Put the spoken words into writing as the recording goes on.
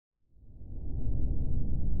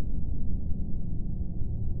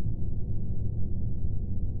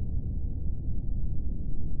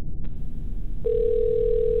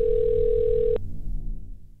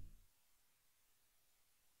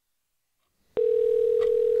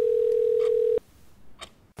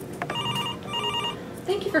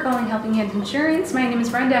you for calling Helping Hand Insurance. My name is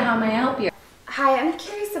Brenda. How may I help you? Hi, I'm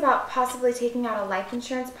curious about possibly taking out a life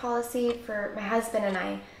insurance policy for my husband and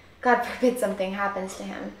I. God forbid something happens to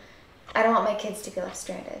him. I don't want my kids to be left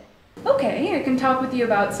stranded. Okay, I can talk with you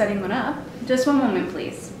about setting one up. Just one moment,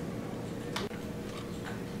 please.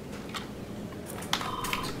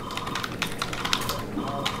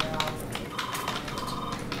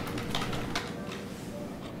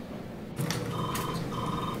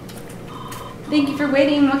 Thank you for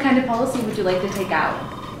waiting. What kind of policy would you like to take out?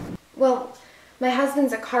 Well, my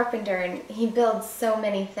husband's a carpenter and he builds so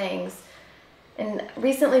many things. And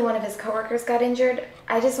recently one of his coworkers got injured.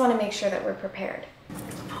 I just want to make sure that we're prepared.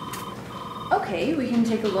 Okay, we can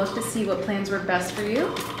take a look to see what plans work best for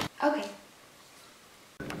you. Okay.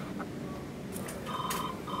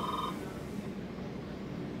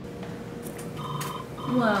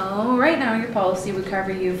 Well, right now your policy would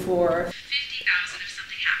cover you for $50,000 if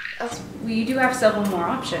something happens. Oh. We do have several more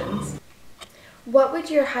options. What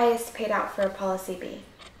would your highest paid out for a policy be?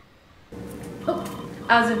 Oh,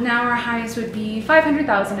 as of now, our highest would be $500,000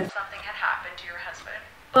 if something had happened to your husband,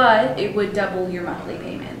 but it would double your monthly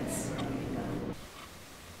payments.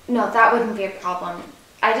 No, that wouldn't be a problem.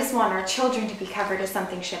 I just want our children to be covered if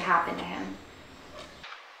something should happen to him.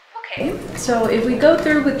 Okay, so if we go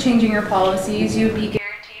through with changing your policies, you would be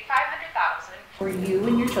guaranteed $500,000 for you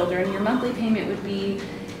and your children. Your monthly payment would be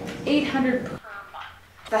 $800 per month.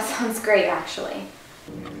 That sounds great, actually.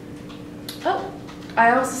 Oh,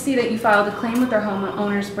 I also see that you filed a claim with our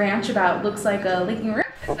homeowner's branch about looks like a leaking roof.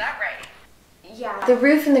 Is that right? Yeah, the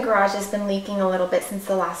roof in the garage has been leaking a little bit since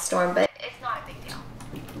the last storm, but it's not a big deal.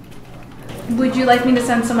 Would you like me to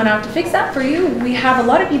send someone out to fix that for you? We have a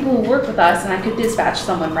lot of people who work with us, and I could dispatch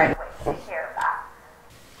someone right away to take care of that.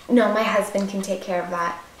 No, my husband can take care of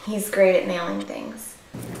that. He's great at nailing things.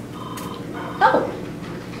 Oh.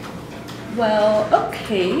 Well,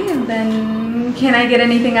 okay, then can I get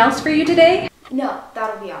anything else for you today? No,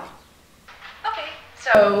 that'll be all. Okay.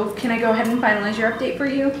 So, can I go ahead and finalize your update for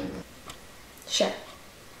you? Sure.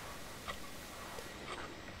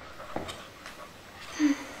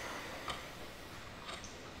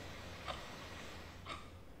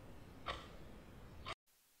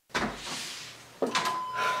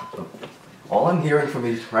 All I'm hearing from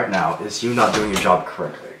you right now is you not doing your job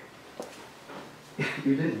correctly.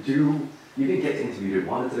 You didn't get the interview you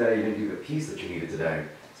wanted today, you didn't do the piece that you needed today.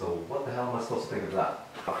 So what the hell am I supposed to think of that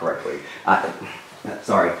correctly?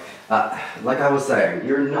 Sorry. Like I was saying,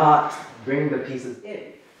 you're not bringing the pieces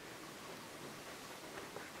in.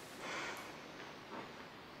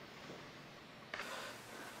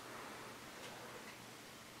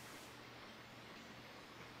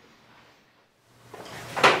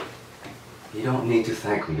 You don't need to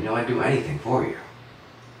thank me. You know I'd do anything for you.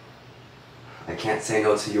 I can't say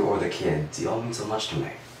no to you or the kids. You all mean so much to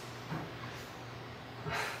me.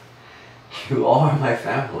 You are my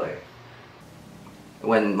family.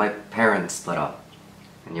 When my parents split up,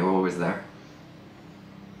 and you were always there,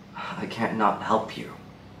 I can't not help you.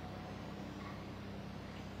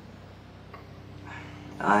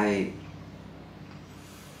 I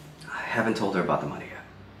haven't told her about the money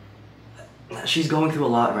yet. She's going through a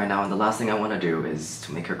lot right now, and the last thing I want to do is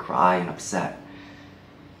to make her cry and upset.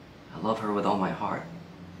 I love her with all my heart.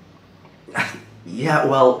 Yeah,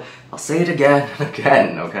 well, I'll say it again and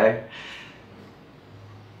again, okay?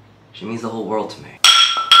 She means the whole world to me.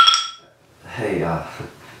 Hey, I'll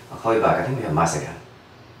call you back. I think we have mice again.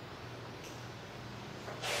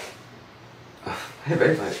 Hey,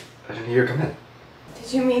 babe, I didn't hear you come in.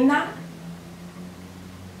 Did you mean that?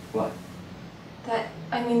 What? That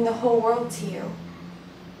I mean the whole world to you.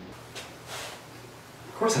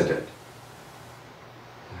 Of course I did.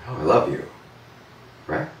 Oh, I love you.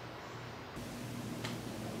 Right?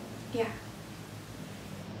 Yeah.